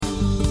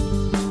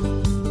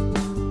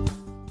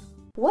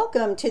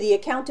Welcome to the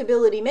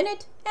Accountability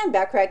Minute, and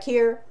Backrack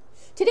here.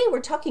 Today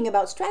we're talking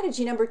about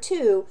strategy number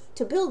 2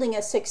 to building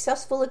a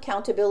successful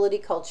accountability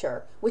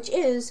culture, which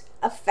is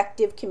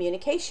effective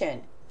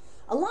communication.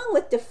 Along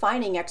with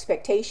defining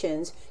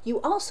expectations, you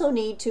also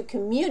need to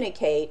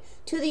communicate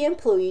to the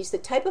employees the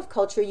type of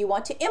culture you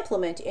want to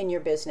implement in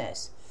your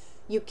business.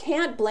 You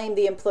can't blame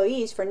the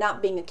employees for not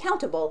being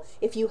accountable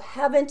if you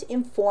haven't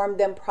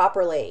informed them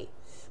properly.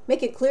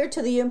 Make it clear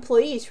to the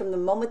employees from the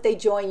moment they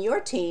join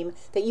your team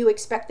that you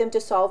expect them to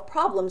solve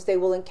problems they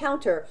will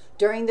encounter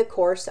during the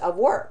course of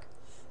work.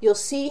 You'll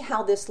see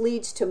how this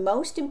leads to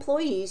most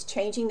employees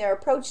changing their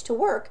approach to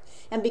work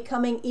and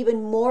becoming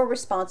even more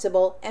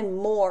responsible and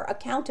more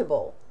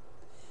accountable.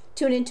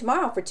 Tune in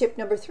tomorrow for tip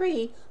number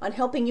 3 on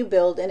helping you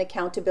build an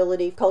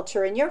accountability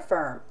culture in your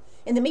firm.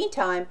 In the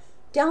meantime,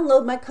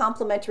 download my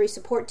complimentary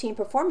support team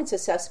performance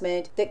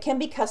assessment that can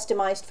be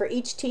customized for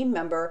each team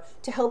member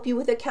to help you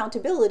with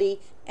accountability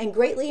and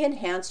greatly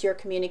enhance your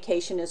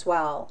communication as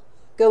well.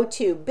 Go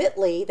to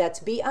bit.ly, that's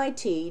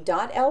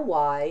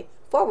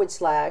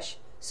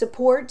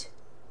bit.ly/support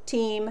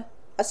team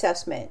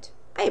assessment.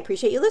 I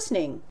appreciate you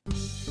listening.